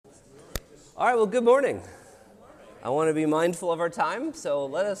All right, well, good morning. I want to be mindful of our time, so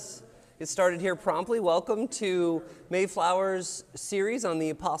let us get started here promptly. Welcome to Mayflower's series on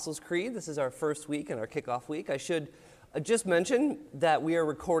the Apostles' Creed. This is our first week and our kickoff week. I should just mention that we are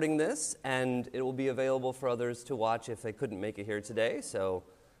recording this, and it will be available for others to watch if they couldn't make it here today. So,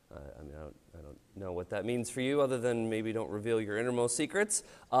 I don't know what that means for you, other than maybe don't reveal your innermost secrets.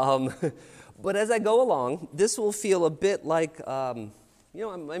 But as I go along, this will feel a bit like,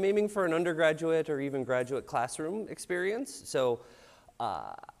 I'm aiming for an undergraduate or even graduate classroom experience. So,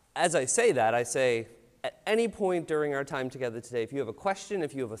 as I say that, I say, at any point during our time together today, if you have a question,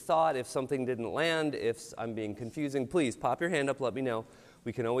 if you have a thought, if something didn't land, if I'm being confusing, please pop your hand up, let me know.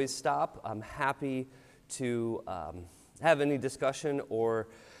 We can always stop. I'm happy to have any discussion or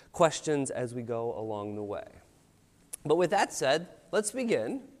questions as we go along the way. But with that said, let's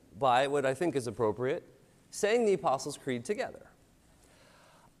begin by what I think is appropriate, saying the Apostles' Creed together.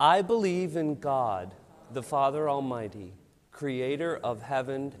 I believe in God, the Father Almighty, creator of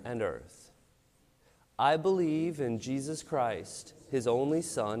heaven and earth. I believe in Jesus Christ, his only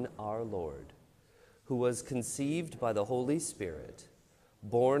Son, our Lord, who was conceived by the Holy Spirit,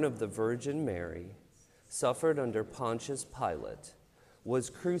 born of the Virgin Mary, suffered under Pontius Pilate, was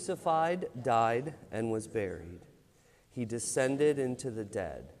crucified, died, and was buried. He descended into the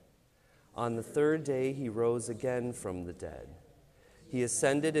dead. On the third day he rose again from the dead. He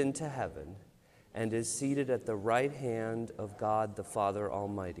ascended into heaven and is seated at the right hand of God the Father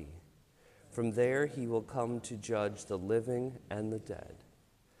Almighty. From there he will come to judge the living and the dead.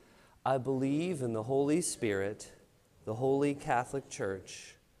 I believe in the Holy Spirit, the Holy Catholic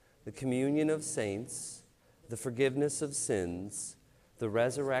Church, the communion of saints, the forgiveness of sins, the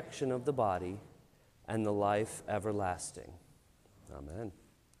resurrection of the body, and the life everlasting. Amen.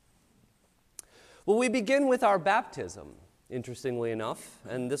 Well, we begin with our baptism, interestingly enough,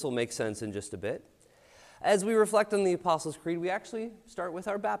 and this will make sense in just a bit. As we reflect on the Apostles' Creed, we actually start with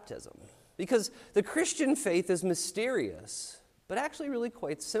our baptism, because the Christian faith is mysterious, but actually really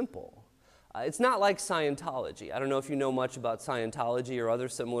quite simple. It's not like Scientology. I don't know if you know much about Scientology or other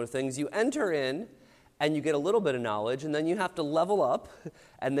similar things. You enter in, and you get a little bit of knowledge, and then you have to level up,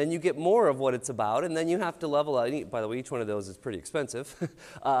 and then you get more of what it's about, and then you have to level up. By the way, each one of those is pretty expensive.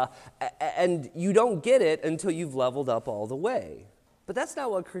 And you don't get it until you've leveled up all the way. But that's not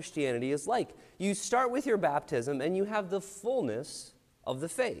what Christianity is like. You start with your baptism, and you have the fullness of the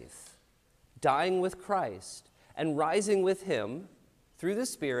faith, dying with Christ and rising with him through the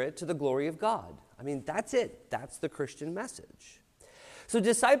Spirit to the glory of God. I mean, that's it. That's the Christian message. So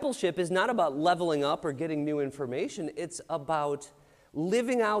discipleship is not about leveling up or getting new information. It's about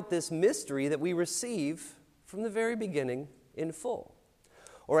living out this mystery that we receive from the very beginning in full.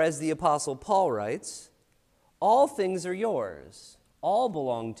 Or as the Apostle Paul writes, all things are yours, all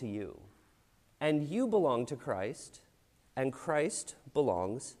belong to you, and you belong to Christ, and Christ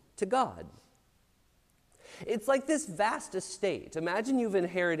belongs to God. It's like this vast estate. Imagine you've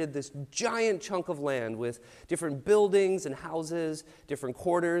inherited this giant chunk of land with different buildings and houses, different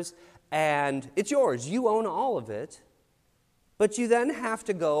quarters, and it's yours. You own all of it. But you then have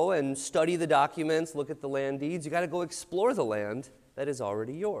to go and study the documents, look at the land deeds. You got to go explore the land that is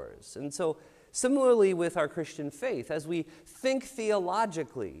already yours. And so similarly with our Christian faith, as we think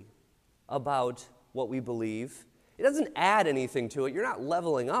theologically about what we believe, it doesn't add anything to it. You're not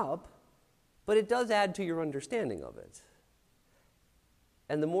leveling up. But it does add to your understanding of it.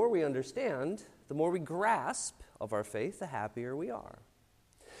 And the more we understand, the more we grasp of our faith, the happier we are.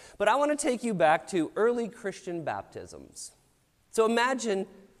 But I want to take you back to early Christian baptisms. So imagine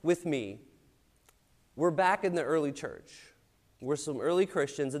with me, we're back in the early church. We're some early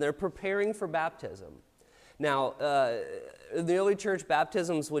Christians, and they're preparing for baptism. Now, in the early church,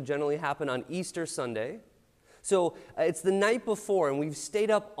 baptisms would generally happen on Easter Sunday. So it's the night before, and we've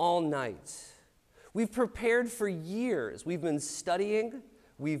stayed up all night. We've prepared for years. We've been studying.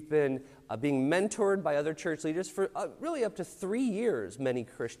 We've been being mentored by other church leaders. For really up to 3 years, many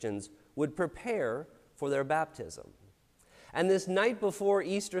Christians would prepare for their baptism. And this night before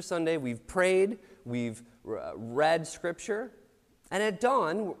Easter Sunday, we've prayed, we've read Scripture, and at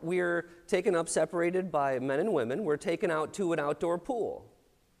dawn, we're taken up, separated by men and women. We're taken out to an outdoor pool.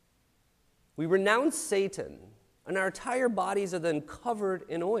 We renounce Satan, and our entire bodies are then covered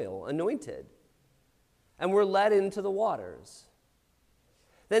in oil, anointed. And we're led into the waters.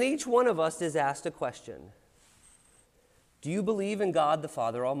 Then each one of us is asked a question. Do you believe in God the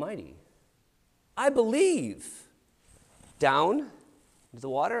Father Almighty? I believe. Down into the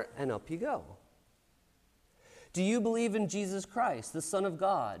water, and up you go. Do you believe in Jesus Christ, the Son of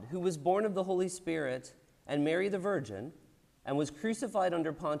God, who was born of the Holy Spirit and Mary the Virgin, and was crucified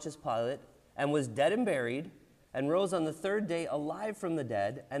under Pontius Pilate, and was dead and buried, and rose on the third day alive from the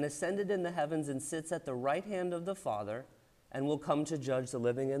dead, and ascended in the heavens and sits at the right hand of the Father, and will come to judge the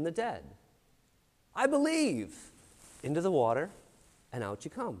living and the dead. I believe. Into the water, and out you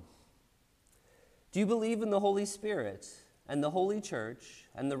come. Do you believe in the Holy Spirit and the Holy Church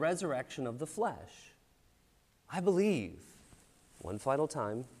and the resurrection of the flesh? I believe. One final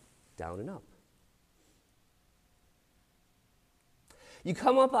time, down and up. You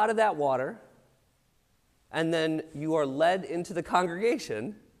come up out of that water, and then you are led into the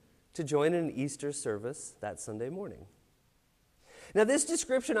congregation to join in an Easter service that Sunday morning. Now, this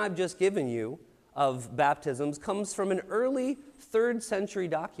description I've just given you of baptisms comes from an early 3rd century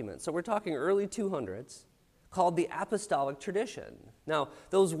document. So we're talking early 200s, called the Apostolic Tradition. Now,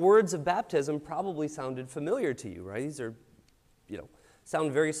 those words of baptism probably sounded familiar to you, right? These are,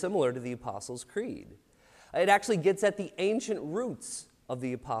 sound very similar to the Apostles' Creed. It actually gets at the ancient roots of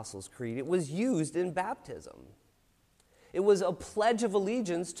the Apostles' Creed. It was used in baptism. It was a pledge of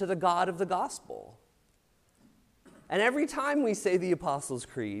allegiance to the God of the gospel. And every time we say the Apostles'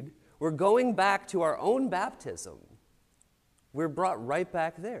 Creed, we're going back to our own baptism. We're brought right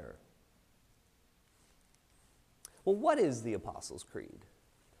back there. Well, what is the Apostles' Creed?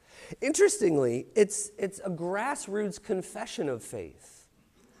 Interestingly, it's a grassroots confession of faith.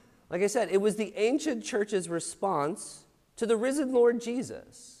 Like I said, it was the ancient church's response to the risen Lord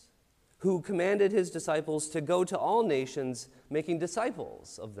Jesus, who commanded his disciples to go to all nations, making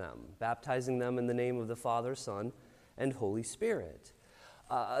disciples of them, baptizing them in the name of the Father, Son, and Holy Spirit.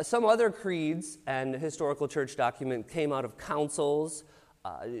 Some other creeds and historical church document came out of councils,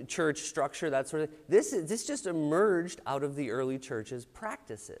 church structure, that sort of thing. This just emerged out of the early church's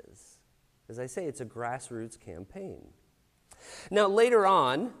practices. As I say, it's a grassroots campaign. Now, later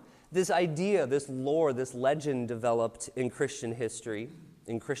on, this idea, this lore, this legend developed in Christian history,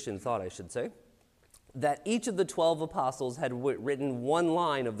 in Christian thought, I should say, that each of the 12 apostles had written one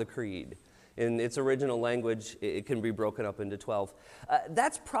line of the creed. In its original language, it can be broken up into 12.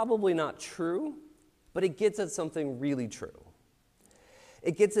 That's probably not true, but it gets at something really true.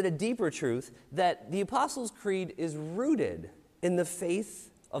 It gets at a deeper truth that the Apostles' Creed is rooted in the faith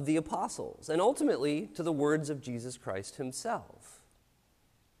of the apostles and ultimately to the words of Jesus Christ himself.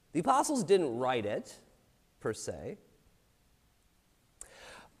 The apostles didn't write it, per se,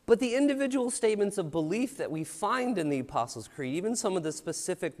 but the individual statements of belief that we find in the Apostles' Creed, even some of the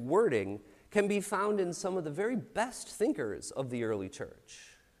specific wording, can be found in some of the very best thinkers of the early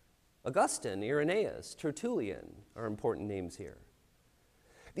church. Augustine, Irenaeus, Tertullian are important names here.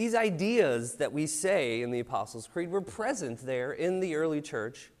 These ideas that we say in the Apostles' Creed were present there in the early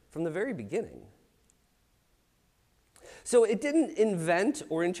church from the very beginning. So it didn't invent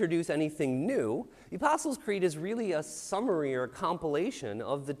or introduce anything new. The Apostles' Creed is really a summary or a compilation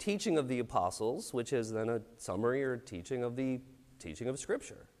of the teaching of the apostles, which is then a summary or teaching of the teaching of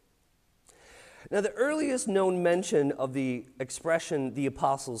Scripture. Now, the earliest known mention of the expression, the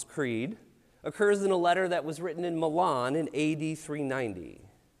Apostles' Creed, occurs in a letter that was written in Milan in AD 390.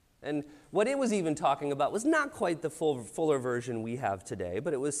 And what it was even talking about was not quite the fuller version we have today,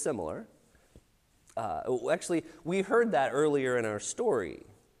 but it was similar. Actually, we heard that earlier in our story.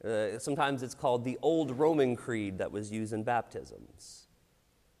 Sometimes it's called the Old Roman Creed that was used in baptisms.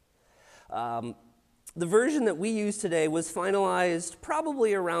 The version that we use today was finalized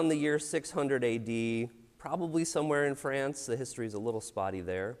probably around the year 600 AD, probably somewhere in France. The history is a little spotty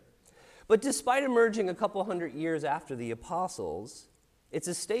there. But despite emerging a couple hundred years after the apostles, it's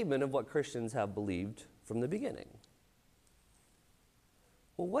a statement of what Christians have believed from the beginning.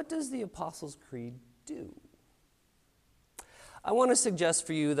 Well, what does the Apostles' Creed do? I want to suggest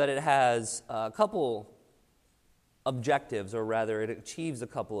for you that it has a couple objectives, or rather, it achieves a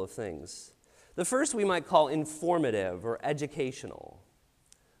couple of things. The first we might call informative or educational.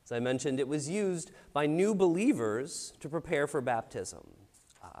 As I mentioned, it was used by new believers to prepare for baptism.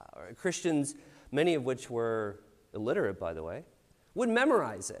 Christians, many of which were illiterate, by the way, would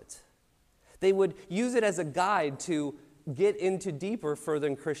memorize it. They would use it as a guide to get into deeper,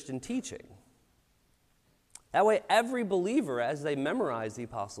 further Christian teaching. That way, every believer, as they memorized the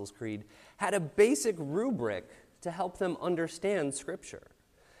Apostles' Creed, had a basic rubric to help them understand Scripture.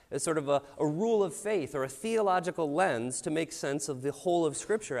 As sort of a rule of faith or a theological lens to make sense of the whole of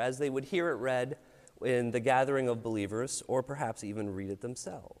Scripture as they would hear it read in the gathering of believers or perhaps even read it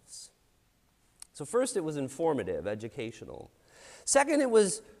themselves. So first, it was informative, educational. Second, it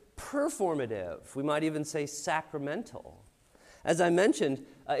was performative. We might even say sacramental. As I mentioned,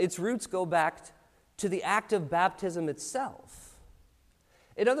 its roots go back to the act of baptism itself.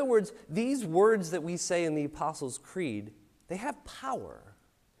 In other words, these words that we say in the Apostles' Creed, they have power.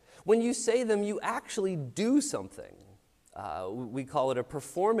 When you say them, you actually do something. We call it a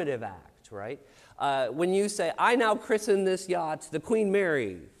performative act, right? When you say, I now christen this yacht the Queen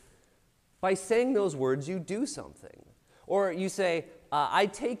Mary, by saying those words, you do something. Or you say, I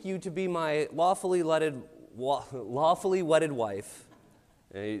take you to be my lawfully wedded wife.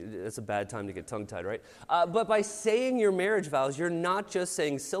 It's a bad time to get tongue-tied, right? But by saying your marriage vows, you're not just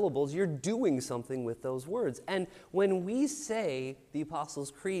saying syllables, you're doing something with those words. And when we say the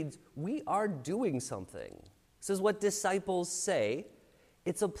Apostles' Creeds, we are doing something. This is what disciples say.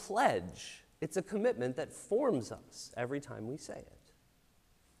 It's a pledge. It's a commitment that forms us every time we say it.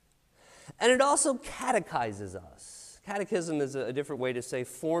 And it also catechizes us. Catechism is a different way to say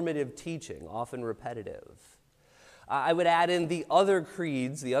formative teaching, often repetitive. I would add in the other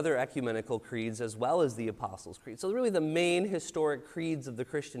creeds, the other ecumenical creeds, as well as the Apostles' Creed. So really the main historic creeds of the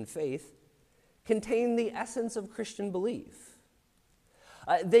Christian faith contain the essence of Christian belief.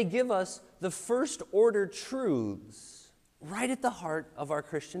 They give us the first order truths right at the heart of our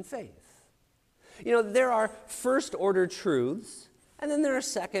Christian faith. You know, there are first order truths, and then there are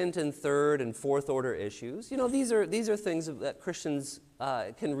second and third and fourth order issues. You know, these are things that Christians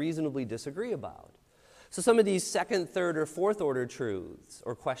can reasonably disagree about. So some of these second, third, or fourth order truths,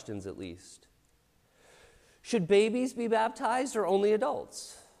 or questions at least. Should babies be baptized or only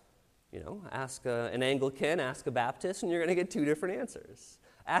adults? You know, ask an Anglican, ask a Baptist, and you're going to get two different answers.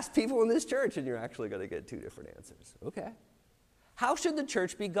 Ask people in this church, and you're actually going to get two different answers. Okay. How should the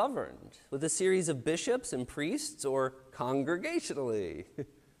church be governed? With a series of bishops and priests, or congregationally?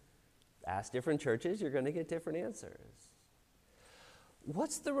 Ask different churches, you're going to get different answers.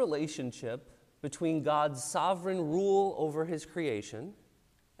 What's the relationship between God's sovereign rule over his creation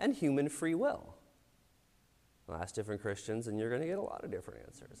and human free will? Well, ask different Christians, and you're going to get a lot of different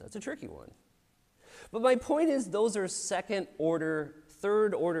answers. That's a tricky one. But my point is, those are second order,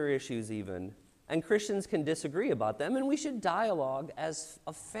 third order issues even, and Christians can disagree about them, and we should dialogue as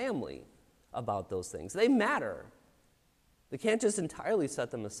a family about those things. They matter. We can't just entirely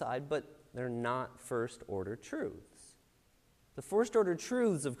set them aside, but they're not first order truths. The first order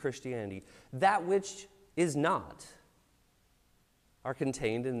truths of Christianity, that which is not, are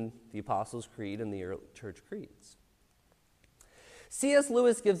contained in the Apostles' Creed and the early church creeds. C.S.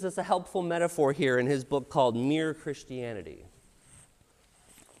 Lewis gives us a helpful metaphor here in his book called Mere Christianity.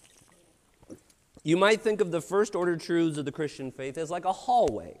 You might think of the first order truths of the Christian faith as like a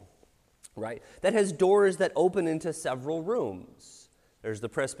hallway, right? That has doors that open into several rooms. There's the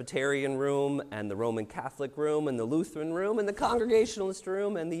Presbyterian room and the Roman Catholic room and the Lutheran room and the Congregationalist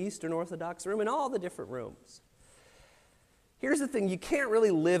room and the Eastern Orthodox room and all the different rooms. Here's the thing, you can't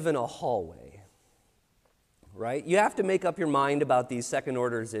really live in a hallway, right? You have to make up your mind about these second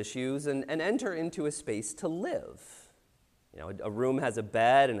order issues and enter into a space to live. You know, a room has a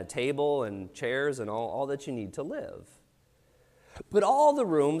bed and a table and chairs and all that you need to live. But all the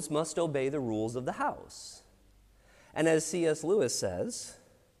rooms must obey the rules of the house. And as C.S. Lewis says,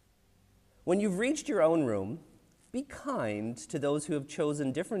 when you've reached your own room, be kind to those who have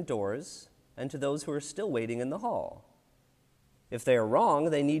chosen different doors and to those who are still waiting in the hall. If they are wrong,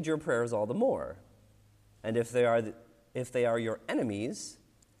 they need your prayers all the more. And if they are your enemies,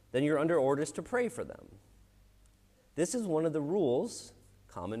 then you're under orders to pray for them. This is one of the rules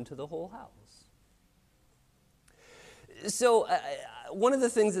common to the whole house. So one of the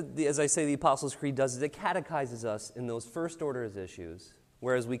things that, as I say, the Apostles' Creed does is it catechizes us in those first order issues,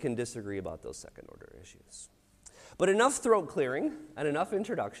 whereas we can disagree about those second order issues. But enough throat clearing and enough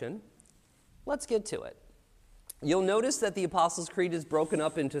introduction. Let's get to it. You'll notice that the Apostles' Creed is broken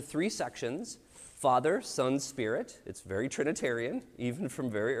up into three sections: Father, Son, Spirit. It's very Trinitarian, even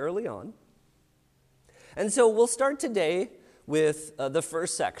from very early on. And so we'll start today with the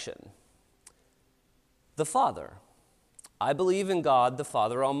first section. The Father. I believe in God, the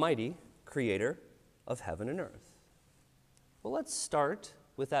Father Almighty, creator of heaven and earth. Well, let's start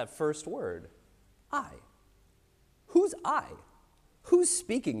with that first word, I. Who's I? Who's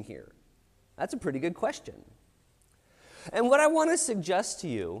speaking here? That's a pretty good question. And what I want to suggest to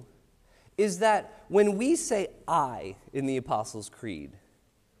you is that when we say I in the Apostles' Creed,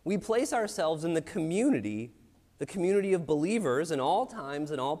 we place ourselves in the community of believers in all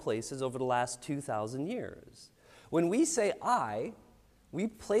times and all places over the last 2,000 years. When we say I, we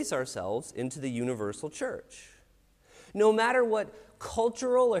place ourselves into the universal church. No matter what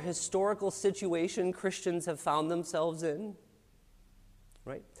cultural or historical situation Christians have found themselves in,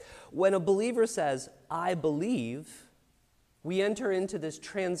 right? When a believer says, I believe, we enter into this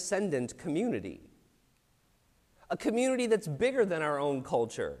transcendent community. A community that's bigger than our own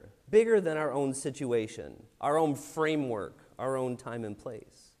culture, bigger than our own situation, our own framework, our own time and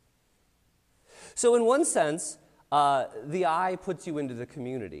place. So in one sense, the I puts you into the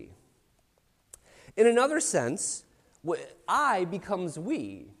community. In another sense, I becomes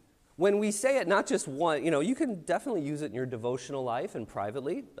we. When we say it, not just one, you can definitely use it in your devotional life and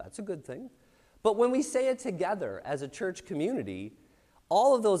privately. That's a good thing. But when we say it together as a church community,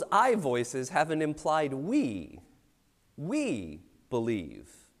 all of those I voices have an implied we. We believe.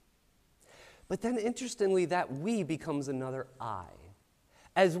 But then interestingly, that we becomes another I.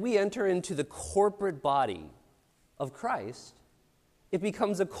 As we enter into the corporate body of Christ, it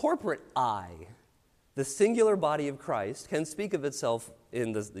becomes a corporate I. The singular body of Christ can speak of itself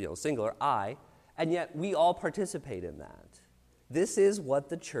in the singular I, and yet we all participate in that. This is what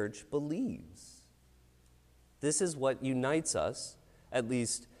the church believes. This is what unites us, at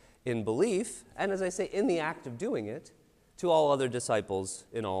least in belief, and as I say, in the act of doing it, to all other disciples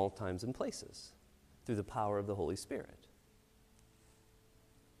in all times and places, through the power of the Holy Spirit.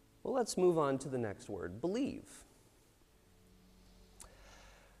 Well, let's move on to the next word, believe.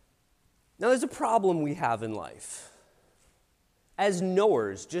 Now, there's a problem we have in life. As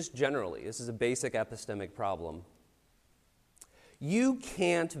knowers, just generally, this is a basic epistemic problem. You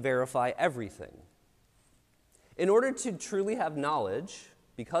can't verify everything. In order to truly have knowledge,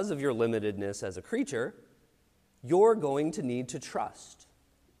 because of your limitedness as a creature, you're going to need to trust.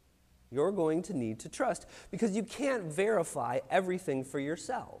 You're going to need to trust because you can't verify everything for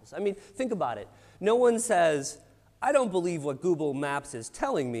yourselves. I mean, think about it. No one says, I don't believe what Google Maps is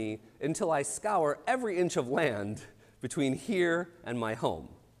telling me until I scour every inch of land between here and my home.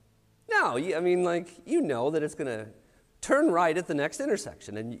 No, you know that it's going to turn right at the next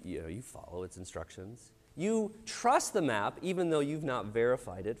intersection, and you follow its instructions. You trust the map even though you've not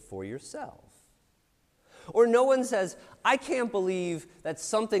verified it for yourself. Or no one says, I can't believe that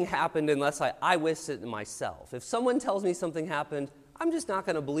something happened unless I eyewitnessed it myself. If someone tells me something happened, I'm just not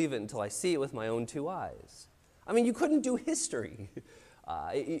going to believe it until I see it with my own two eyes. I mean, you couldn't do history.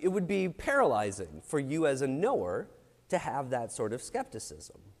 It would be paralyzing for you as a knower to have that sort of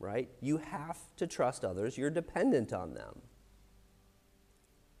skepticism, right? You have to trust others. You're dependent on them.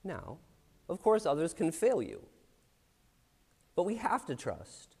 Now, of course, others can fail you. But we have to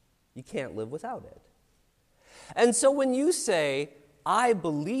trust. You can't live without it. And so when you say, I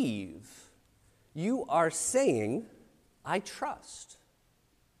believe, you are saying, I trust.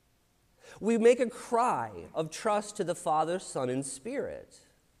 We make a cry of trust to the Father, Son, and Spirit.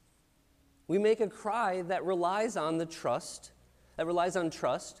 We make a cry that relies on trust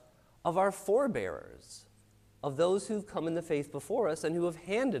of our forebearers, of those who've come in the faith before us and who have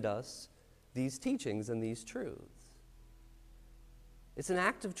handed us these teachings and these truths. It's an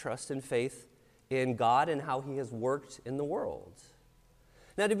act of trust and faith in God and how He has worked in the world.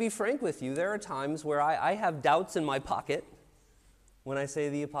 Now, to be frank with you, there are times where I have doubts in my pocket when I say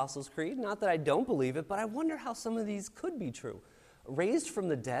the Apostles' Creed. Not that I don't believe it, but I wonder how some of these could be true. Raised from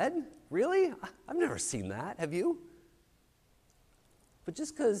the dead? Really? I've never seen that. Have you? But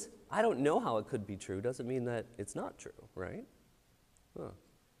just because I don't know how it could be true doesn't mean that it's not true, right?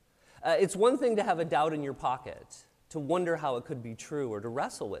 It's one thing to have a doubt in your pocket, to wonder how it could be true or to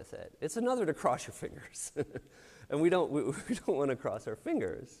wrestle with it. It's another to cross your fingers. And we don't want to cross our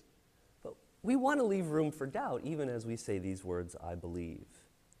fingers. But we want to leave room for doubt even as we say these words, I believe.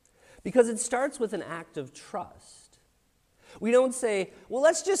 Because it starts with an act of trust. We don't say, well,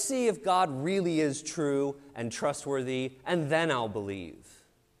 let's just see if God really is true and trustworthy, and then I'll believe.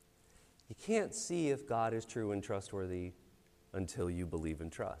 You can't see if God is true and trustworthy until you believe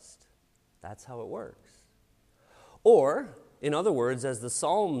and trust. That's how it works. Or, in other words, as the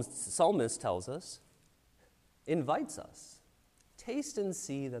psalmist tells us, invites us, taste and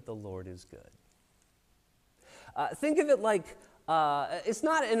see that the Lord is good. Think of it like it's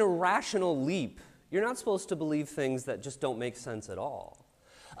not an irrational leap. You're not supposed to believe things that just don't make sense at all.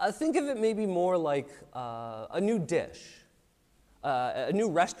 Think of it maybe more like a new dish, a new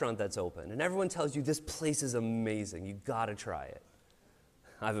restaurant that's open, and everyone tells you this place is amazing, you gotta try it.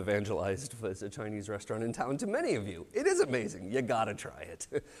 I've evangelized a Chinese restaurant in town to many of you. It is amazing. You gotta try it.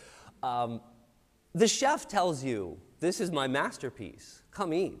 The chef tells you, this is my masterpiece.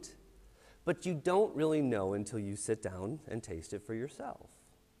 Come eat. But you don't really know until you sit down and taste it for yourself.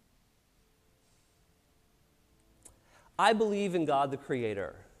 I believe in God the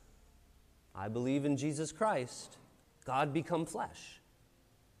Creator. I believe in Jesus Christ, God become flesh.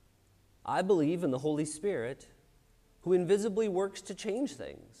 I believe in the Holy Spirit, who invisibly works to change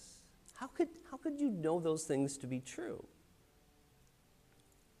things. How could you know those things to be true?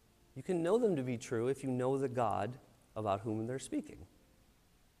 You can know them to be true if you know the God about whom they're speaking.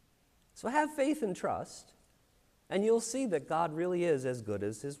 So have faith and trust, and you'll see that God really is as good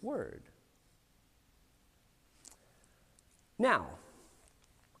as His Word. Now,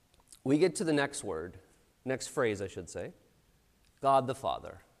 we get to the next phrase, I should say, God the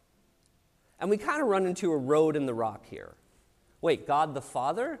Father. And we kind of run into a road in the rock here. Wait, God the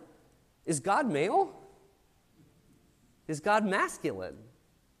Father? Is God male? Is God masculine?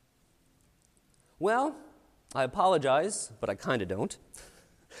 Well, I apologize, but I kind of don't.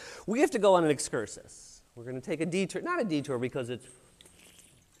 We have to go on an excursus. We're going to take a detour, not a detour because it's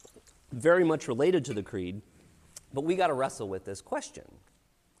very much related to the creed, but we got to wrestle with this question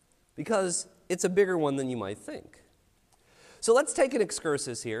because it's a bigger one than you might think. So let's take an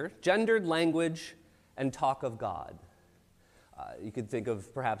excursus here, gendered language and talk of God. You could think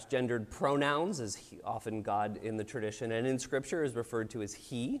of perhaps gendered pronouns, as often God in the tradition and in Scripture is referred to as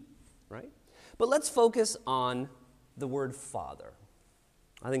he, right? But let's focus on the word Father.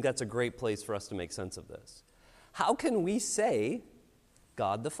 I think that's a great place for us to make sense of this. How can we say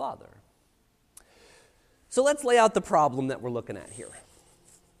God the Father? So let's lay out the problem that we're looking at here.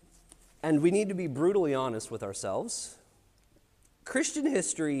 And we need to be brutally honest with ourselves. Christian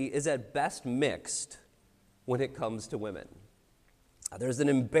history is at best mixed when it comes to women. There's an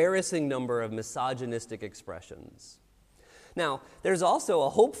embarrassing number of misogynistic expressions. Now, there's also a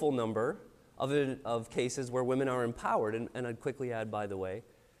hopeful number of cases where women are empowered, and I'd quickly add, by the way,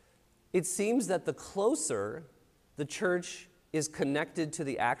 it seems that the closer the church is connected to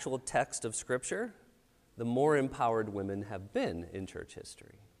the actual text of Scripture, the more empowered women have been in church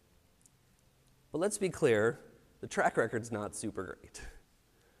history. But let's be clear, the track record's not super great,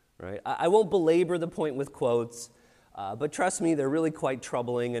 right? I won't belabor the point with quotes, but trust me, they're really quite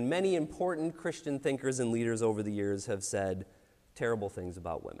troubling, and many important Christian thinkers and leaders over the years have said terrible things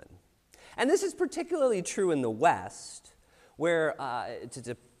about women. And this is particularly true in the West, where,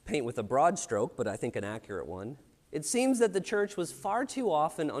 to paint with a broad stroke, but I think an accurate one, it seems that the church was far too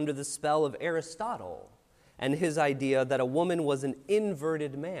often under the spell of Aristotle and his idea that a woman was an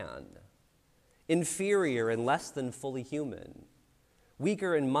inverted man, inferior and less than fully human,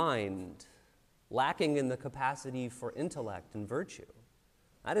 weaker in mind, lacking in the capacity for intellect and virtue.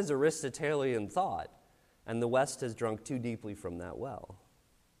 That is Aristotelian thought, and the West has drunk too deeply from that well.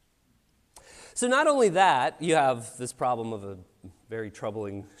 So not only that, you have this problem of a very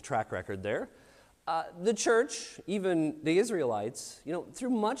troubling track record there. The church, even the Israelites, through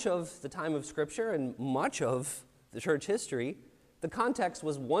much of the time of Scripture and much of the church history, the context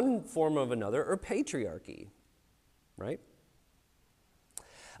was one form of another, or patriarchy, right?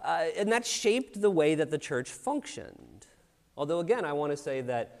 And that shaped the way that the church functioned. Although, again, I want to say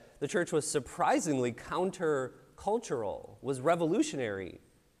that the church was surprisingly counter-cultural, was revolutionary,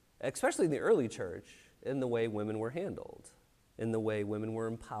 especially in the early church, in the way women were handled, in the way women were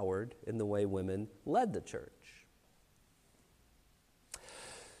empowered, in the way women led the church.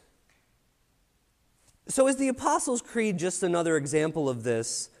 So is the Apostles' Creed just another example of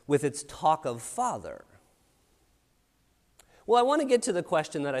this with its talk of Father? Well, I want to get to the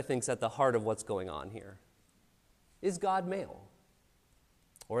question that I think is at the heart of what's going on here. Is God male?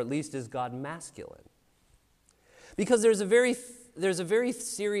 Or at least, is God masculine? Because there's a very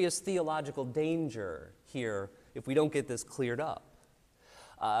serious theological danger here if we don't get this cleared up.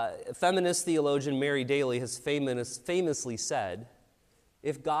 Feminist theologian Mary Daly has famously said,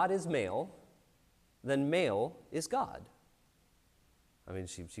 if God is male, then male is God. I mean,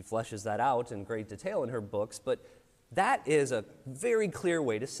 she fleshes that out in great detail in her books, but that is a very clear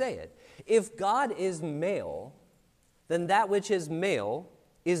way to say it. If God is male, then that which is male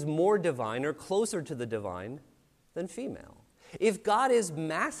is more divine or closer to the divine than female. If God is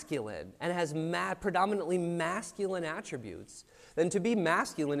masculine and has predominantly masculine attributes, then to be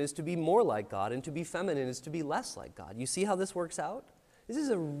masculine is to be more like God, and to be feminine is to be less like God. You see how this works out? This is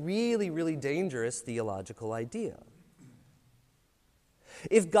a really, really dangerous theological idea.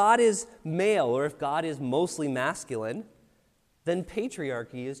 If God is male, or if God is mostly masculine, then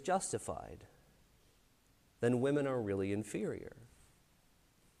patriarchy is justified. Then women are really inferior.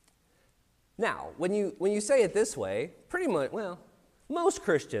 Now, when you say it this way, pretty much, most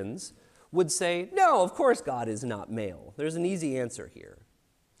Christians would say, no, of course God is not male. There's an easy answer here.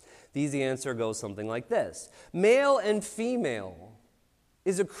 The easy answer goes something like this. Male and female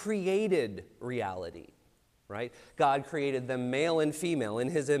is a created reality, right? God created them male and female in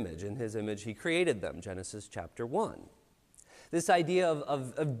His image. In His image He created them, Genesis chapter 1. This idea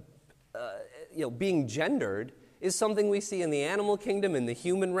of being gendered is something we see in the animal kingdom, in the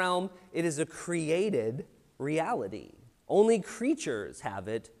human realm. It is a created reality. Only creatures have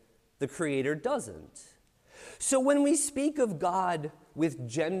it, the Creator doesn't. So when we speak of God with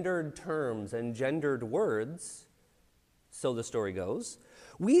gendered terms and gendered words, so the story goes,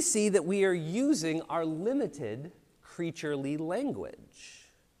 we see that we are using our limited creaturely language.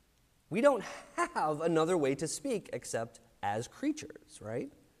 We don't have another way to speak except as creatures,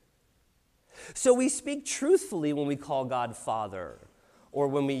 right? So we speak truthfully when we call God Father, or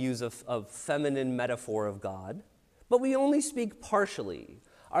when we use a feminine metaphor of God, but we only speak partially.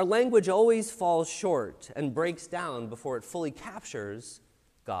 Our language always falls short and breaks down before it fully captures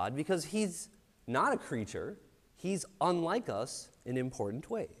God, because he's not a creature. He's unlike us in important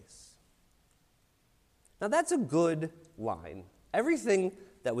ways. Now that's a good line. Everything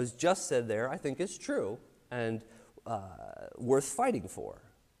that was just said there, I think, is true and worth fighting for.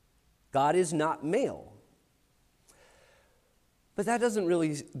 God is not male. But that doesn't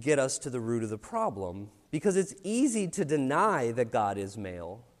really get us to the root of the problem, because it's easy to deny that God is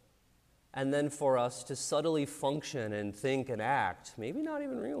male, and then for us to subtly function and think and act, maybe not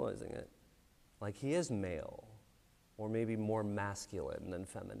even realizing it, like he is male, or maybe more masculine than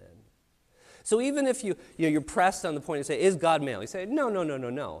feminine. So even if you're pressed on the point to say, is God male? You say,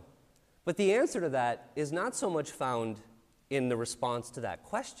 no. But the answer to that is not so much found in the response to that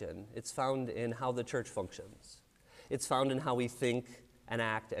question. It's found in how the church functions. It's found in how we think and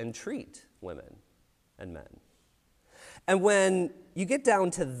act and treat women and men. And when you get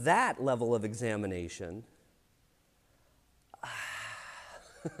down to that level of examination,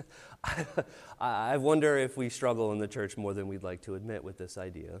 I wonder if we struggle in the church more than we'd like to admit with this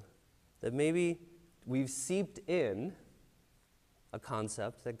idea that maybe we've seeped in a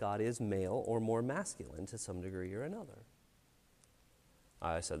concept that God is male or more masculine to some degree or another.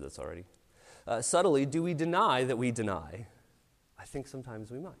 I said this already. Subtly, do we deny that we deny? I think sometimes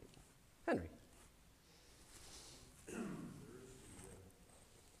we might. Henry.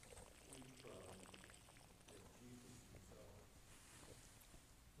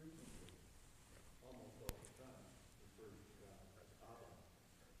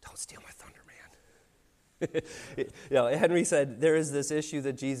 Don't steal my thunder, man. Henry said there is this issue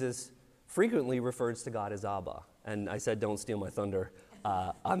that Jesus frequently refers to God as Abba. And I said, don't steal my thunder.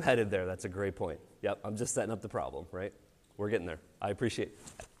 I'm headed there. That's a great point. Yep, I'm just setting up the problem, right? We're getting there. I appreciate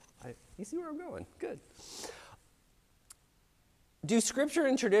it. You see where I'm going? Good. Do Scripture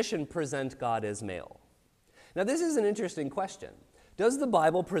and tradition present God as male? Now, this is an interesting question. Does the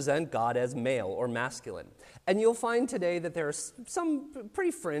Bible present God as male or masculine? And you'll find today that there are some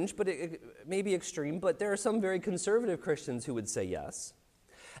pretty fringe, but maybe extreme, but there are some very conservative Christians who would say yes.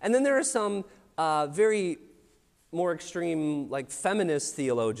 And then there are some very more extreme, like feminist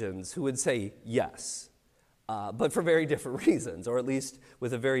theologians who would say yes, but for very different reasons, or at least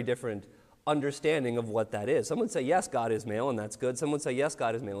with a very different understanding of what that is. Some would say, yes, God is male, and that's good. Some would say, yes,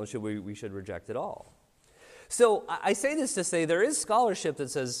 God is male, and we should reject it all. So I say this to say there is scholarship that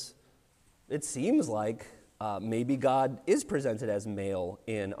says it seems like maybe God is presented as male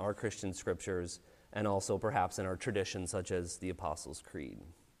in our Christian scriptures and also perhaps in our tradition, such as the Apostles' Creed.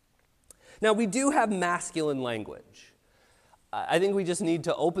 Now, we do have masculine language. I think we just need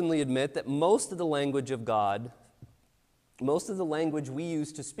to openly admit that most of the language of God, most of the language we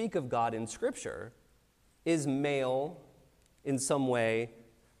use to speak of God in Scripture is male in some way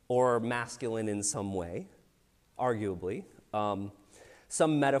or masculine in some way, arguably.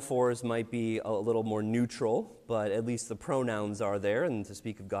 Some metaphors might be a little more neutral, but at least the pronouns are there, and to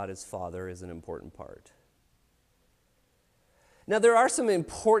speak of God as Father is an important part. Now, there are some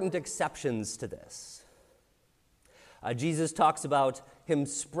important exceptions to this. Jesus talks about him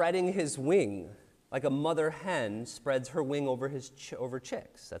spreading his wing, like a mother hen spreads her wing over over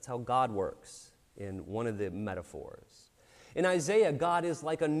chicks. That's how God works in one of the metaphors. In Isaiah, God is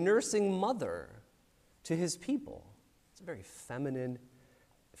like a nursing mother to his people. It's a very feminine,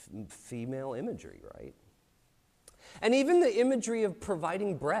 female imagery, right? And even the imagery of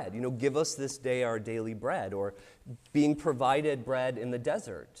providing bread, give us this day our daily bread, or being provided bread in the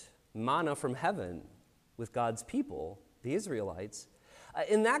desert, manna from heaven with God's people, the Israelites.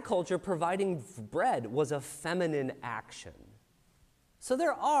 In that culture, providing bread was a feminine action. So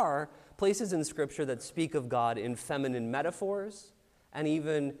there are places in Scripture that speak of God in feminine metaphors and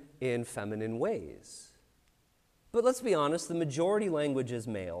even in feminine ways. But let's be honest, the majority language is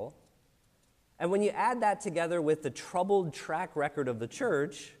male. And when you add that together with the troubled track record of the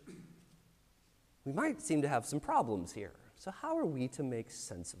church, we might seem to have some problems here. So how are we to make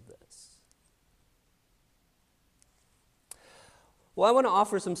sense of this? Well, I want to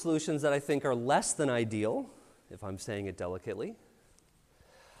offer some solutions that I think are less than ideal, if I'm saying it delicately.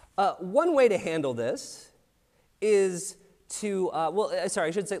 One way to handle this is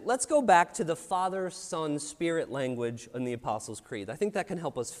let's go back to the Father, Son, Spirit language in the Apostles' Creed. I think that can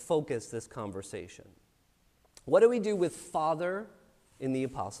help us focus this conversation. What do we do with Father in the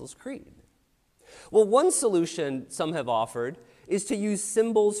Apostles' Creed? Well, one solution some have offered is to use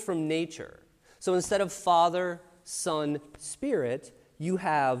symbols from nature. So instead of Father, Son, Spirit, you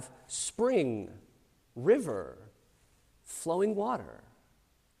have spring, river, flowing water.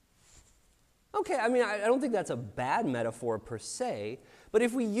 Okay, I mean, I don't think that's a bad metaphor per se, but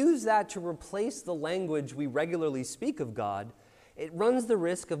if we use that to replace the language we regularly speak of God, it runs the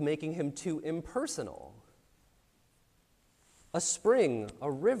risk of making him too impersonal. A spring,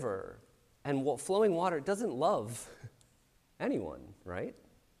 a river, and flowing water doesn't love anyone, right?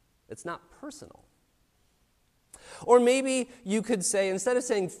 It's not personal. Or maybe you could say, instead of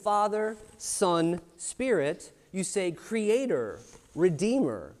saying Father, Son, Spirit, you say Creator,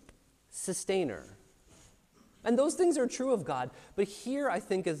 Redeemer, Sustainer. And those things are true of God, but here I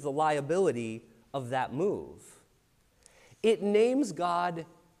think is the liability of that move. It names God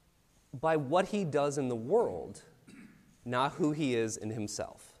by what he does in the world, not who he is in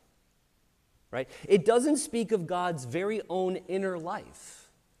himself. Right? It doesn't speak of God's very own inner life.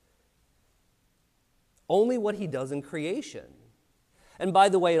 Only what he does in creation. And by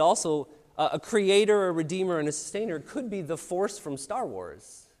the way, it also, a creator, a redeemer, and a sustainer could be the Force from Star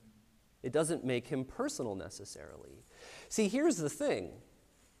Wars. It doesn't make him personal necessarily. See, here's the thing.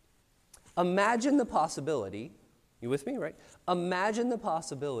 Imagine the possibility, you with me, right? Imagine the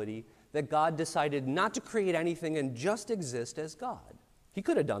possibility that God decided not to create anything and just exist as God. He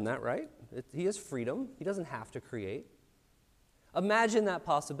could have done that, right? He has freedom. He doesn't have to create. Imagine that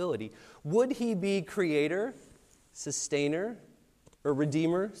possibility. Would he be creator, sustainer, or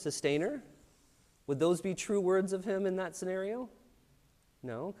redeemer, sustainer? Would those be true words of him in that scenario?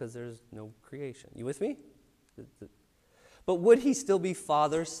 No, because there's no creation. You with me? But would he still be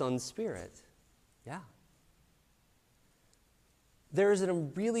Father, Son, Spirit? Yeah. There's a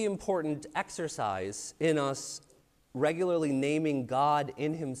really important exercise in us regularly naming God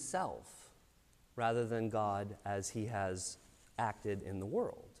in himself rather than God as he has acted in the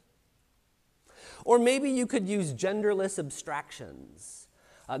world. Or maybe you could use genderless abstractions.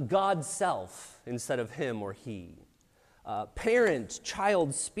 God self instead of him or he. Parent,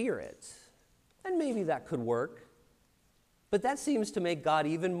 child, spirit. And maybe that could work. But that seems to make God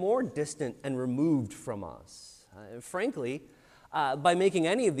even more distant and removed from us. Frankly, by making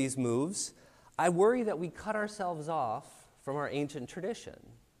any of these moves, I worry that we cut ourselves off from our ancient tradition.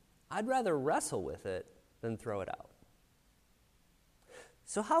 I'd rather wrestle with it than throw it out.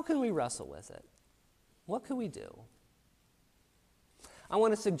 So how can we wrestle with it? What can we do? I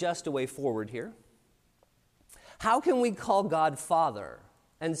want to suggest a way forward here. How can we call God Father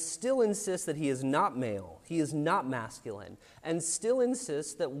and still insist that he is not male, he is not masculine, and still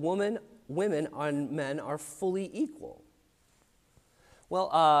insist that women and men are fully equal? Well,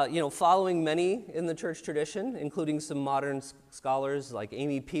 following many in the church tradition, including some modern scholars like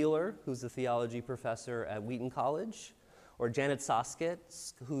Amy Peeler, who's a theology professor at Wheaton College, or Janet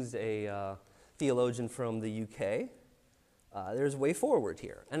Soskett, who's a theologian from the UK, there's a way forward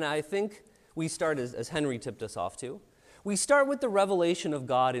here. And I think we start, as Henry tipped us off to, we start with the revelation of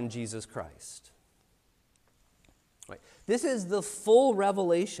God in Jesus Christ. Right. This is the full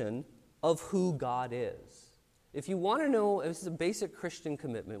revelation of who God is. If you want to know, this is a basic Christian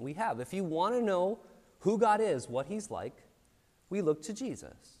commitment we have. If you want to know who God is, what he's like, we look to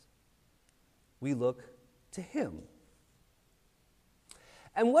Jesus. We look to him.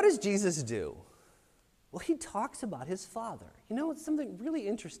 And what does Jesus do? Well, he talks about his Father. It's something really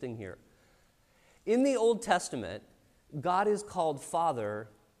interesting here. In the Old Testament, God is called Father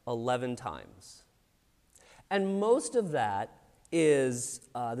 11 times. And most of that is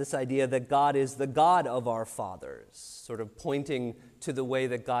this idea that God is the God of our fathers, sort of pointing to the way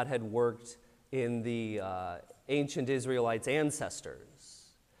that God had worked in the ancient Israelites' ancestors.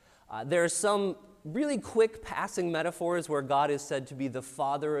 There are some really quick passing metaphors where God is said to be the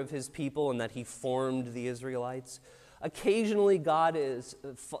father of his people and that he formed the Israelites. Occasionally, God is,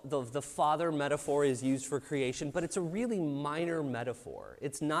 the father metaphor is used for creation, but it's a really minor metaphor.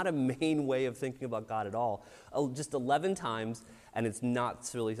 It's not a main way of thinking about God at all. Just 11 times, and it's not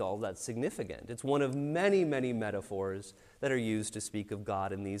really all that significant. It's one of many, many metaphors that are used to speak of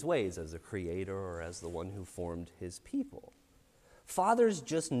God in these ways, as a creator or as the one who formed his people. Father's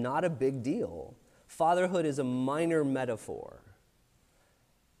just not a big deal. Fatherhood is a minor metaphor.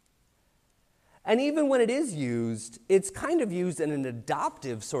 And even when it is used, it's kind of used in an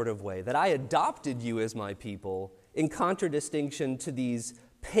adoptive sort of way, that I adopted you as my people, in contradistinction to these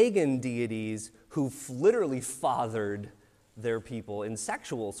pagan deities who literally fathered their people in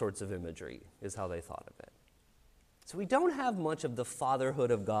sexual sorts of imagery, is how they thought of it. So we don't have much of the fatherhood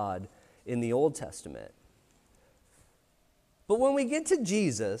of God in the Old Testament. But when we get to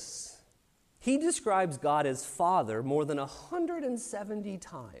Jesus, he describes God as Father more than 170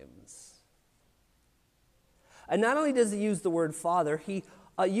 times. And not only does he use the word Father, he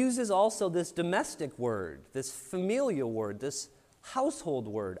uses also this domestic word, this familial word, this household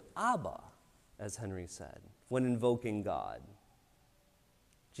word, Abba, as Henry said, when invoking God.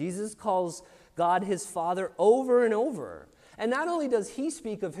 Jesus calls God his Father over and over. And not only does he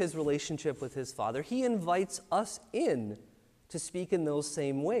speak of his relationship with his Father, he invites us in to speak in those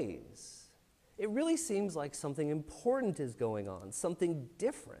same ways. It really seems like something important is going on, something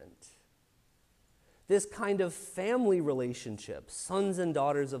different. This kind of family relationship, sons and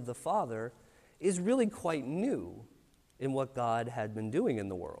daughters of the Father, is really quite new in what God had been doing in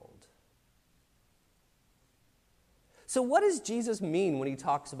the world. So what does Jesus mean when he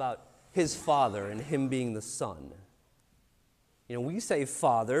talks about his Father and him being the Son? You know, we say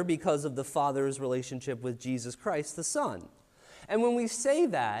Father because of the Father's relationship with Jesus Christ, the Son. And when we say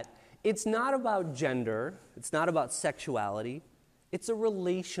that, it's not about gender, it's not about sexuality, it's a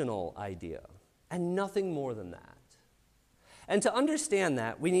relational idea, and nothing more than that. And to understand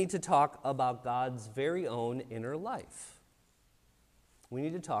that, we need to talk about God's very own inner life. We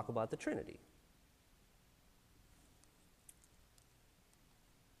need to talk about the Trinity.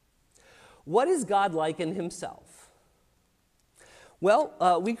 What is God like in himself?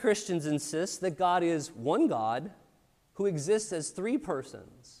 Well, we Christians insist that God is one God who exists as three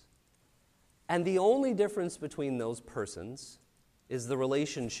persons. And the only difference between those persons is the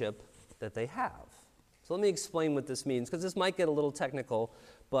relationship that they have. So let me explain what this means, because this might get a little technical,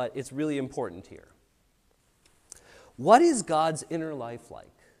 but it's really important here. What is God's inner life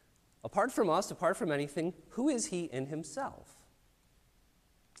like? Apart from us, apart from anything, who is he in himself?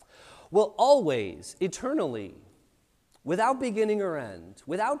 Well, always, eternally, without beginning or end,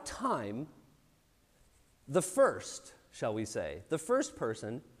 without time, the first, shall we say, the first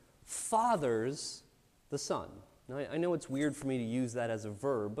person fathers the Son. Now, I know it's weird for me to use that as a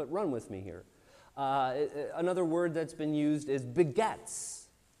verb, but run with me here. Another word that's been used is begets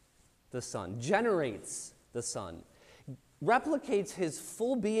the Son, generates the Son, replicates his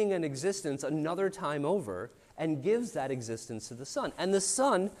full being and existence another time over, and gives that existence to the Son. And the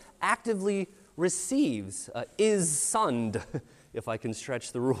Son actively receives, is sunned, if I can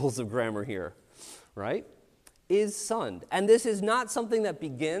stretch the rules of grammar here, right? Is sunned. And this is not something that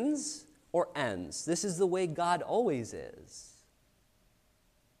begins or ends. This is the way God always is.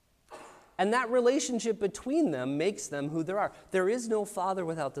 And that relationship between them makes them who they are. There is no Father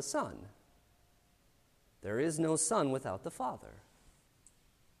without the Son. There is no Son without the Father.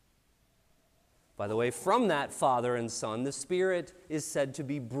 By the way, from that Father and Son, the Spirit is said to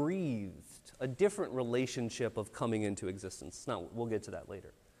be breathed, a different relationship of coming into existence. Now, we'll get to that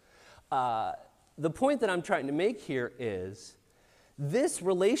later. The point that I'm trying to make here is this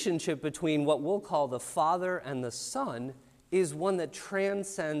relationship between what we'll call the Father and the Son is one that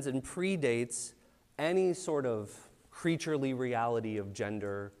transcends and predates any sort of creaturely reality of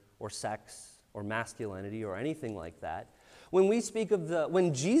gender or sex or masculinity or anything like that.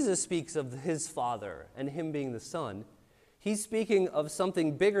 When Jesus speaks of his Father and him being the Son, he's speaking of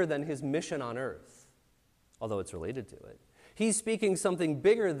something bigger than his mission on earth, although it's related to it. He's speaking something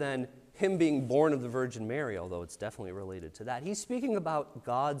bigger than him being born of the Virgin Mary, although it's definitely related to that. He's speaking about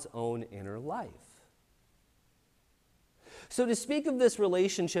God's own inner life. So to speak of this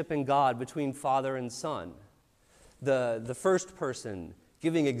relationship in God between Father and Son, the first person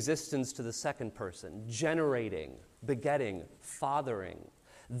giving existence to the second person, generating, begetting, fathering,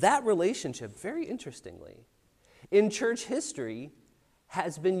 that relationship, very interestingly, in church history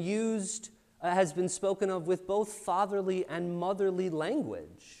has been spoken of with both fatherly and motherly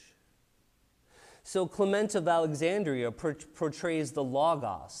language. So Clement of Alexandria portrays the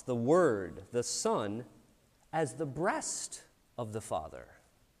Logos, the Word, the Son, as the breast of the Father.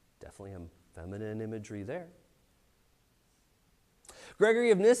 Definitely some feminine imagery there. Gregory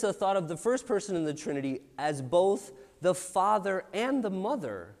of Nyssa thought of the first person in the Trinity as both the father and the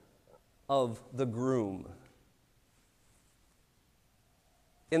mother of the groom.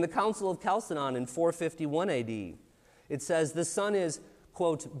 In the Council of Chalcedon in 451 AD, it says the Son is,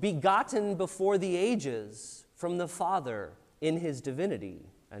 quote, begotten before the ages from the Father in his divinity,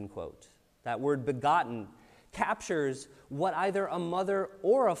 end quote. That word begotten captures what either a mother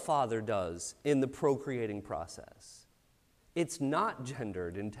or a father does in the procreating process. It's not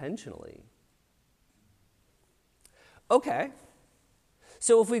gendered intentionally. Okay,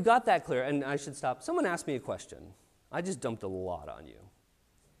 so if we've got that clear, and I should stop. Someone asked me a question. I just dumped a lot on you.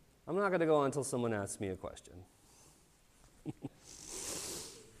 I'm not going to go on until someone asks me a question.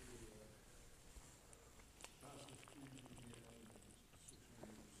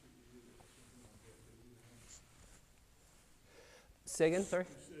 Say again, sorry?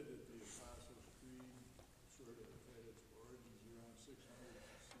 You said that the Apostles' Creed sort of had its origins around 600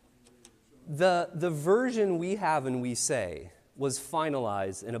 or something. The version we have and we say was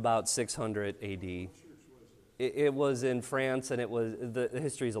finalized in about 600 AD. What church was It was in France, and the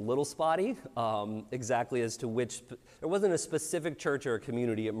history is a little spotty, exactly as to which. There wasn't a specific church or a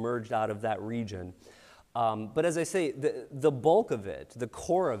community. It merged out of that region. But as I say, the bulk of it, the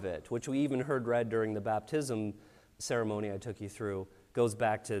core of it, which we even heard read during the baptism ceremony I took you through, goes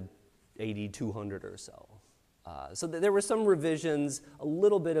back to AD 200 or so. So there were some revisions, a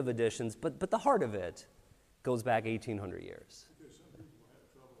little bit of additions, but the heart of it goes back 1,800 years. Because some people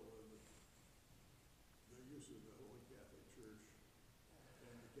have trouble with the use of the Holy Catholic Church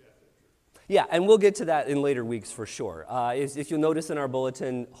and the Catholic Church. Yeah, and we'll get to that in later weeks for sure. If you'll notice in our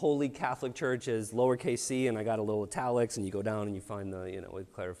bulletin, Holy Catholic Church is lowercase c, and I got a little italics, and you go down and you find the,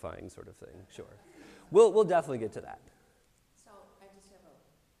 clarifying sort of thing. Sure. We'll definitely get to that. So I just have a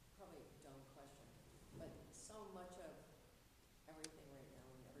probably dumb question, but so much of everything right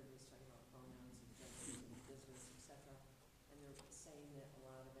now, and everybody's talking about pronouns and genders and business, etc., and they're saying that a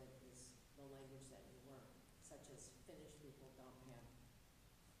lot of it is the language that you learn, such as Finnish people don't have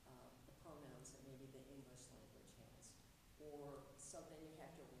the pronouns that maybe the English language has. Or so then you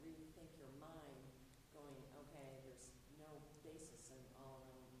have to rethink your mind going, okay, there's no basis in all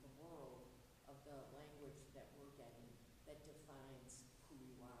around the world of the language that we're getting that defines who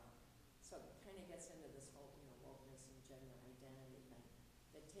you are. So it kind of gets into this whole, wokeness and gender identity thing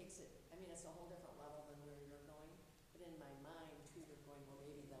that takes it, it's a whole different level than where you're going. But in my mind, too, you're going, well,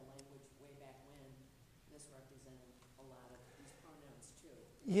 maybe the language way back when misrepresented a lot of these pronouns, too.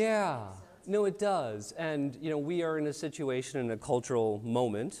 Yeah. No, it does. And, we are in a situation, in a cultural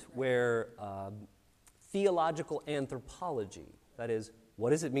moment, where theological anthropology, that is,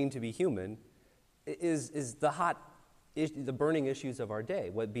 what does it mean to be human, is the burning issues of our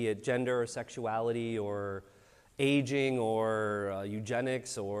day, be it gender or sexuality or aging or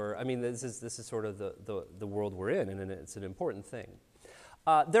eugenics or, this is sort of the world we're in, and it's an important thing.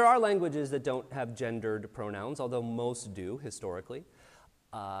 There are languages that don't have gendered pronouns, although most do historically.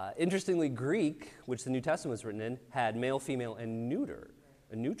 Interestingly, Greek, which the New Testament was written in, had male, female, and neuter,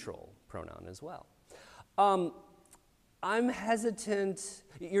 a neutral pronoun as well. I'm hesitant.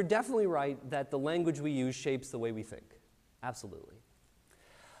 You're definitely right that the language we use shapes the way we think. Absolutely.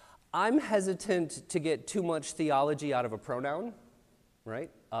 I'm hesitant to get too much theology out of a pronoun,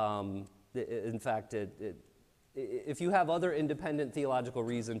 right? In fact, if you have other independent theological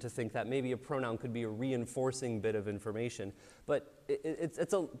reason to think that maybe a pronoun could be a reinforcing bit of information, but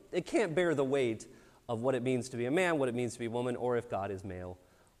it can't bear the weight of what it means to be a man, what it means to be a woman, or if God is male,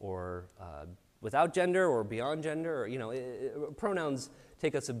 or without gender, or beyond gender, or, pronouns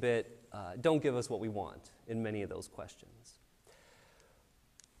take us a bit, don't give us what we want in many of those questions.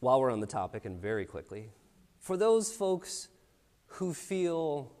 While we're on the topic, and very quickly, for those folks who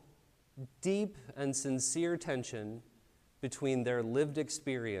feel deep and sincere tension between their lived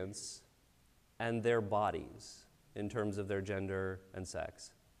experience and their bodies in terms of their gender and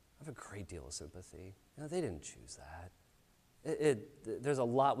sex, I have a great deal of sympathy. They didn't choose that. There's a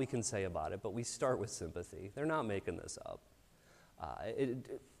lot we can say about it, but we start with sympathy. They're not making this up.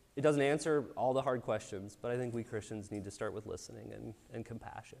 It doesn't answer all the hard questions, but I think we Christians need to start with listening and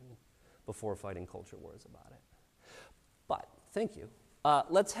compassion before fighting culture wars about it. But, thank you.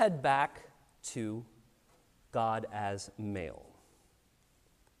 Let's head back to God as male.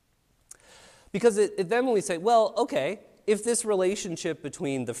 Because then when we say, well, okay, if this relationship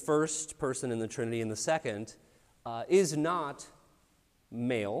between the first person in the Trinity and the second is not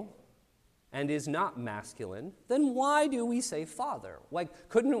male and is not masculine, then why do we say father?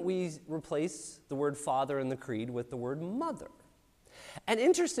 Couldn't we replace the word father in the creed with the word mother? And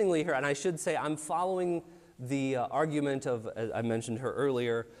interestingly here, and I should say I'm following the argument of, as I mentioned her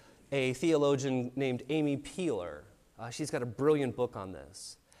earlier, a theologian named Amy Peeler. She's got a brilliant book on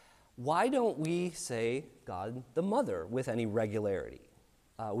this. Why don't we say God the Mother with any regularity?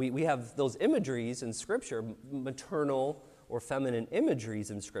 We have those imageries in Scripture, maternal or feminine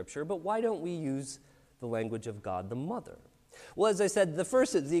imageries in Scripture, but why don't we use the language of God the Mother? Well, as I said, the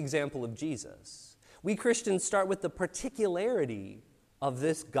first is the example of Jesus. We Christians start with the particularity of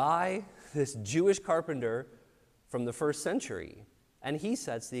this guy, this Jewish carpenter from the first century, and he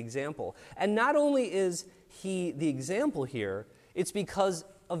sets the example. And not only is he the example here, it's because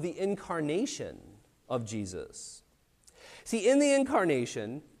of the incarnation of Jesus. See, in the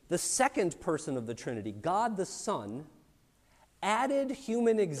incarnation, the second person of the Trinity, God the Son, added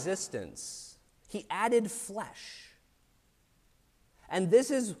human existence. He added flesh. And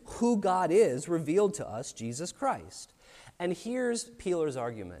this is who God is revealed to us, Jesus Christ. And here's Peeler's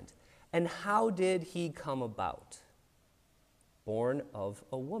argument. And how did he come about? Born of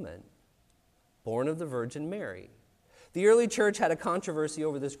a woman, born of the Virgin Mary. The early church had a controversy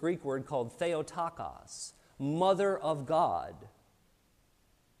over this Greek word called theotokos, mother of God.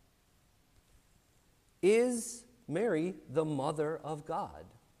 Is Mary the mother of God?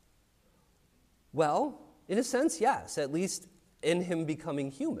 Well, in a sense, yes, at least in him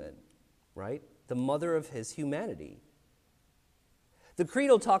becoming human, right? The mother of his humanity. The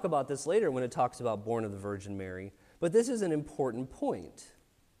Creed will talk about this later when it talks about born of the Virgin Mary, but this is an important point.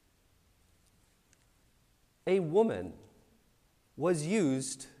 A woman was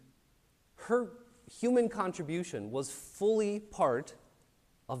used, her human contribution was fully part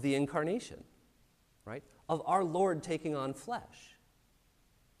of the incarnation, right? Of our Lord taking on flesh.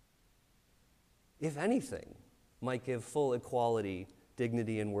 If anything, might give full equality,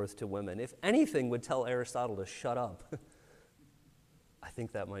 dignity, and worth to women. If anything would tell Aristotle to shut up, I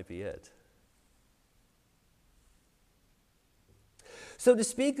think that might be it. So to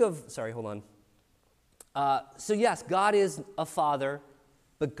speak of, so yes, God is a father,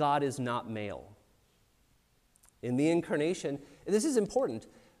 but God is not male. In the incarnation, this is important,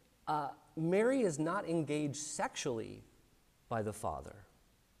 Mary is not engaged sexually by the Father.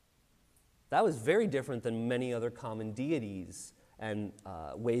 That was very different than many other common deities and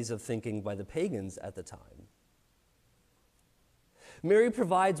ways of thinking by the pagans at the time. Mary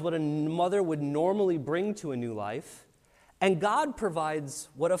provides what a mother would normally bring to a new life, and God provides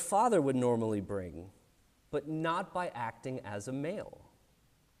what a father would normally bring, but not by acting as a male.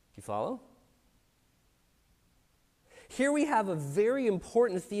 You follow? Here we have a very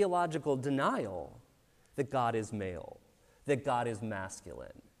important theological denial that God is male, that God is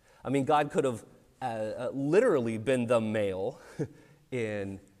masculine. I mean, God could have literally been the male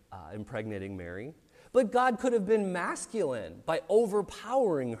in impregnating Mary, but God could have been masculine by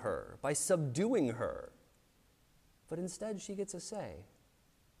overpowering her, by subduing her. But instead, she gets a say.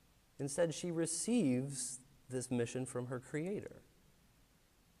 Instead, she receives this mission from her Creator.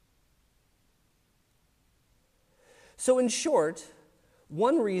 So in short,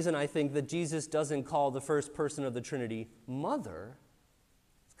 one reason I think that Jesus doesn't call the first person of the Trinity mother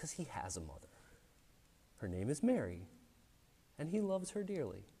is because he has a mother. Her name is Mary, and he loves her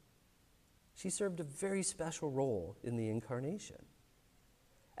dearly. She served a very special role in the incarnation.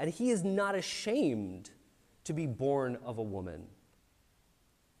 And he is not ashamed to be born of a woman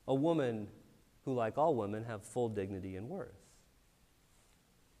who, like all women, have full dignity and worth.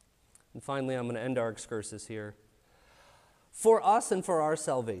 And finally, I'm going to end our excursus here. For us and for our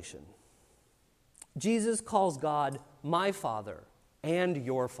salvation, Jesus calls God my Father and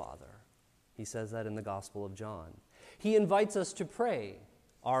your Father. He says that in the Gospel of John. He invites us to pray,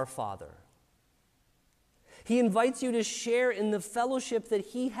 Our Father. He invites you to share in the fellowship that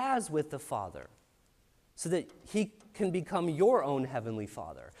he has with the Father so that he can become your own heavenly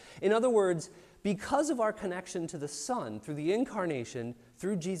Father. In other words, because of our connection to the Son through the incarnation,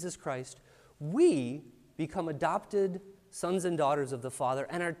 through Jesus Christ, we become adopted sons and daughters of the Father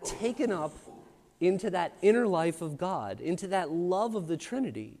and are taken up into that inner life of God, into that love of the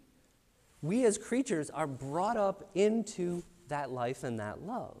Trinity. We as creatures are brought up into that life and that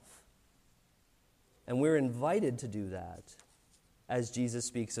love. And we're invited to do that as Jesus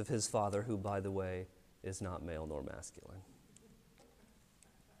speaks of his Father, who, by the way, is not male nor masculine.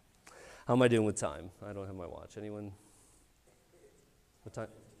 How am I doing with time? I don't have my watch. Anyone? What time?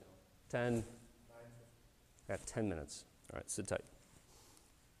 10? I got 10 minutes. All right, sit tight.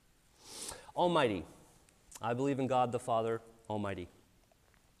 Almighty. I believe in God the Father Almighty.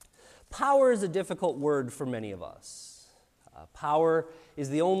 Power is a difficult word for many of us. Power is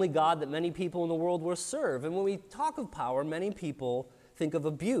the only God that many people in the world will serve. And when we talk of power, many people think of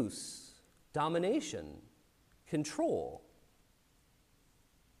abuse, domination, control.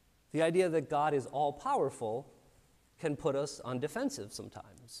 The idea that God is all-powerful can put us on defensive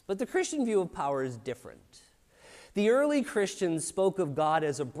sometimes. But the Christian view of power is different. The early Christians spoke of God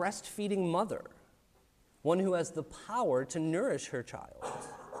as a breastfeeding mother, one who has the power to nourish her child.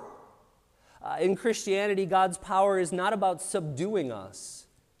 In Christianity, God's power is not about subduing us.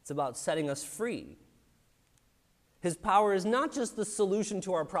 It's about setting us free. His power is not just the solution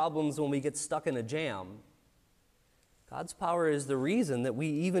to our problems when we get stuck in a jam. God's power is the reason that we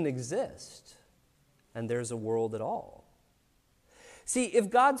even exist and there's a world at all. See,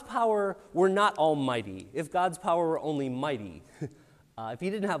 if God's power were not almighty, if God's power were only mighty, if he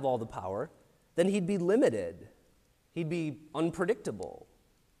didn't have all the power, then he'd be limited. He'd be unpredictable.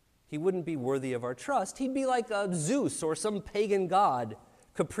 He wouldn't be worthy of our trust. He'd be like a Zeus or some pagan god,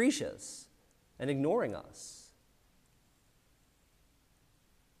 capricious and ignoring us.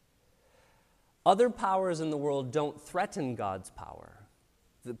 Other powers in the world don't threaten God's power.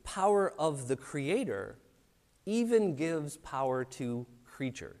 The power of the Creator even gives power to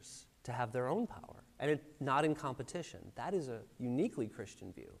creatures to have their own power, and it's not in competition. That is a uniquely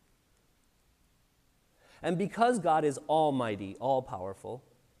Christian view. And because God is almighty, all-powerful,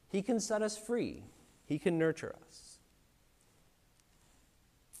 he can set us free. He can nurture us.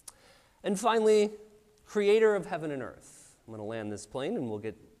 And finally, creator of heaven and earth. I'm going to land this plane, and we'll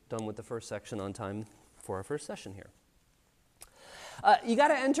get done with the first section on time for our first session here. You got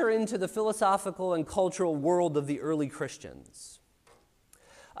to enter into the philosophical and cultural world of the early Christians.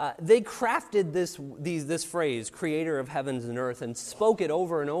 They crafted this phrase, creator of heavens and earth, and spoke it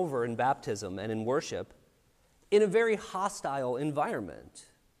over and over in baptism and in worship in a very hostile environment.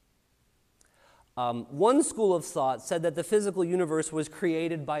 One school of thought said that the physical universe was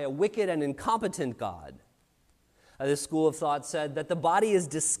created by a wicked and incompetent God. This school of thought said that the body is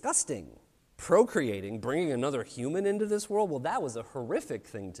disgusting. Procreating, bringing another human into this world, well, that was a horrific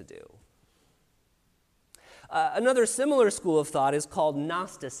thing to do. Another similar school of thought is called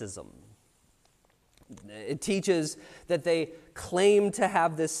Gnosticism. It teaches that they claim to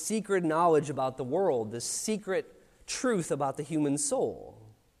have this secret knowledge about the world, this secret truth about the human soul.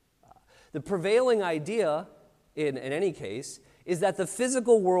 The prevailing idea, in any case, is that the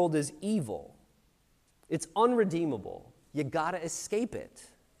physical world is evil. It's unredeemable. You gotta escape it.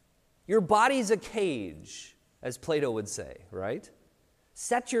 Your body's a cage, as Plato would say, right?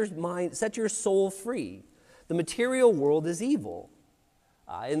 Set your soul free. The material world is evil.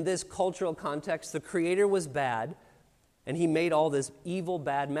 In this cultural context, the Creator was bad, and he made all this evil,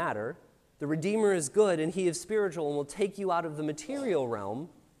 bad matter. The Redeemer is good, and he is spiritual and will take you out of the material realm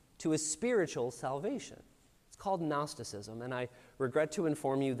to a spiritual salvation. It's called Gnosticism, and I regret to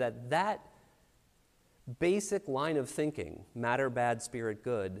inform you that basic line of thinking, matter bad, spirit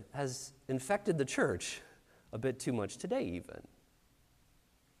good, has infected the church a bit too much today even.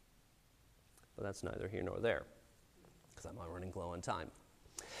 But that's neither here nor there, because I'm running low on time.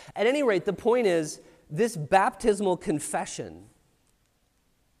 At any rate, the point is, this baptismal confession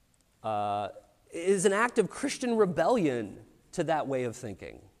is an act of Christian rebellion to that way of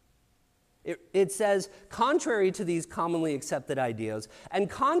thinking. It says, contrary to these commonly accepted ideas, and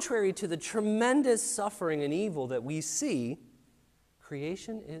contrary to the tremendous suffering and evil that we see,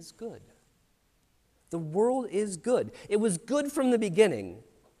 creation is good. The world is good. It was good from the beginning.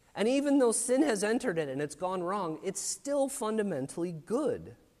 And even though sin has entered it and it's gone wrong, it's still fundamentally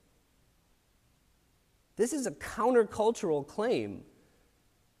good. This is a countercultural claim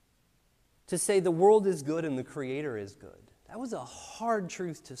to say the world is good and the Creator is good. That was a hard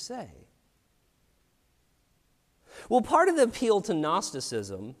truth to say. Well, part of the appeal to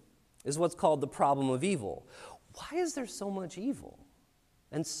Gnosticism is what's called the problem of evil. Why is there so much evil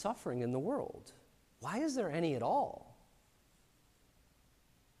and suffering in the world? Why is there any at all?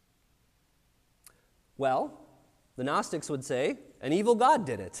 Well, the Gnostics would say, an evil God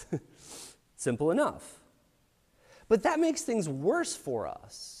did it. Simple enough. But that makes things worse for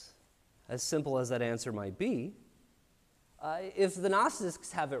us, as simple as that answer might be. If the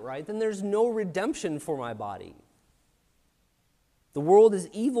Gnostics have it right, then there's no redemption for my body. The world is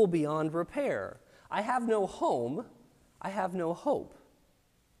evil beyond repair. I have no home. I have no hope.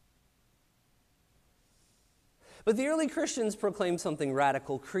 But the early Christians proclaimed something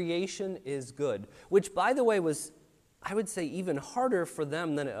radical. Creation is good, which, by the way, was, I would say, even harder for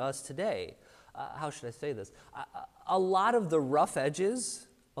them than us today. How should I say this? A lot of the rough edges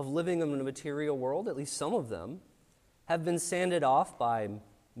of living in the material world, at least some of them, have been sanded off by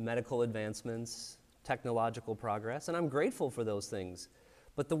medical advancements, technological progress, and I'm grateful for those things.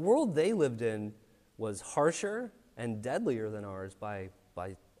 But the world they lived in was harsher and deadlier than ours by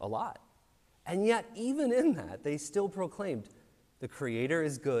a lot. And yet, even in that, they still proclaimed, the Creator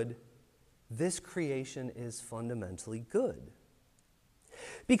is good, this creation is fundamentally good.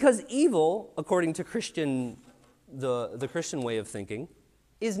 Because evil, according to the Christian way of thinking,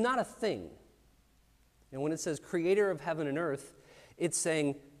 is not a thing. And when it says Creator of heaven and earth, it's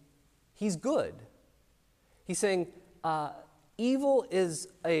saying he's good. He's saying evil is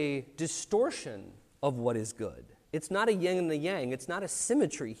a distortion of what is good. It's not a yin and a yang. It's not a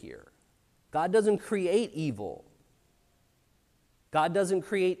symmetry here. God doesn't create evil. God doesn't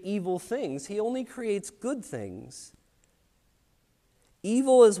create evil things. He only creates good things.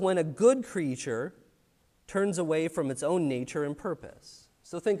 Evil is when a good creature turns away from its own nature and purpose.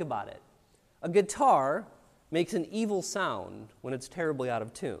 So think about it. A guitar makes an evil sound when it's terribly out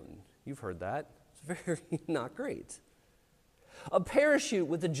of tune. You've heard that. It's very not great. A parachute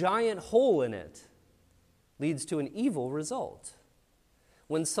with a giant hole in it leads to an evil result.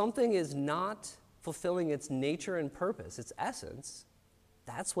 When something is not fulfilling its nature and purpose, its essence,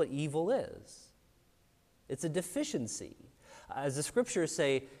 that's what evil is. It's a deficiency. As the scriptures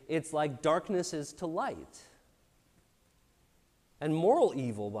say, it's like darkness is to light. And moral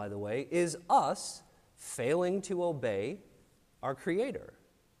evil, by the way, is us failing to obey our Creator.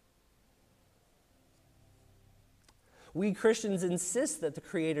 We Christians insist that the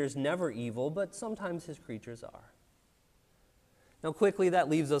Creator is never evil, but sometimes his creatures are. Now, quickly, that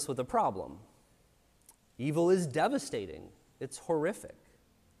leaves us with a problem. Evil is devastating. It's horrific.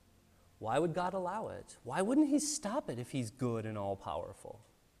 Why would God allow it? Why wouldn't he stop it if he's good and all-powerful?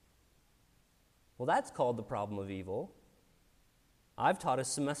 Well, that's called the problem of evil. I've taught a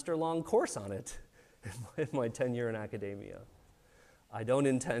semester-long course on it in my tenure in academia. I don't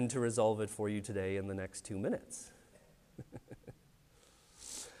intend to resolve it for you today in the next 2 minutes.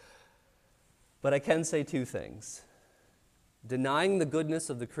 But I can say two things. Denying the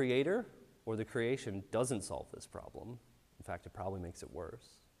goodness of the Creator or the creation doesn't solve this problem. In fact, it probably makes it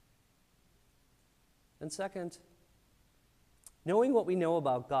worse. And second, knowing what we know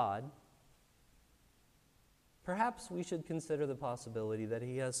about God, perhaps we should consider the possibility that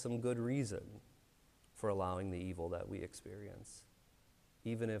he has some good reason for allowing the evil that we experience,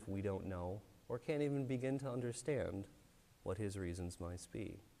 even if we don't know or can't even begin to understand what his reasons might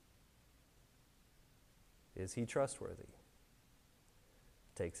be. Is he trustworthy?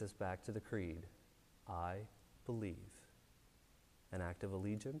 Takes us back to the creed. I believe. An act of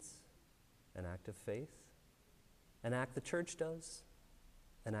allegiance, an act of faith, an act the church does,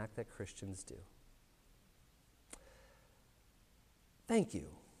 an act that Christians do. Thank you.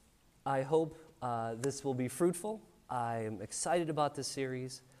 I hope this will be fruitful. I am excited about this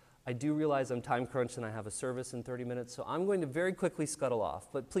series. I do realize I'm time crunched and I have a service in 30 minutes, so I'm going to very quickly scuttle off.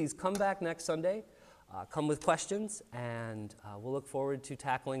 But please come back next Sunday, come with questions, and we'll look forward to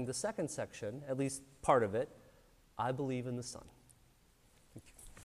tackling the second section, at least part of it, I believe in the Son.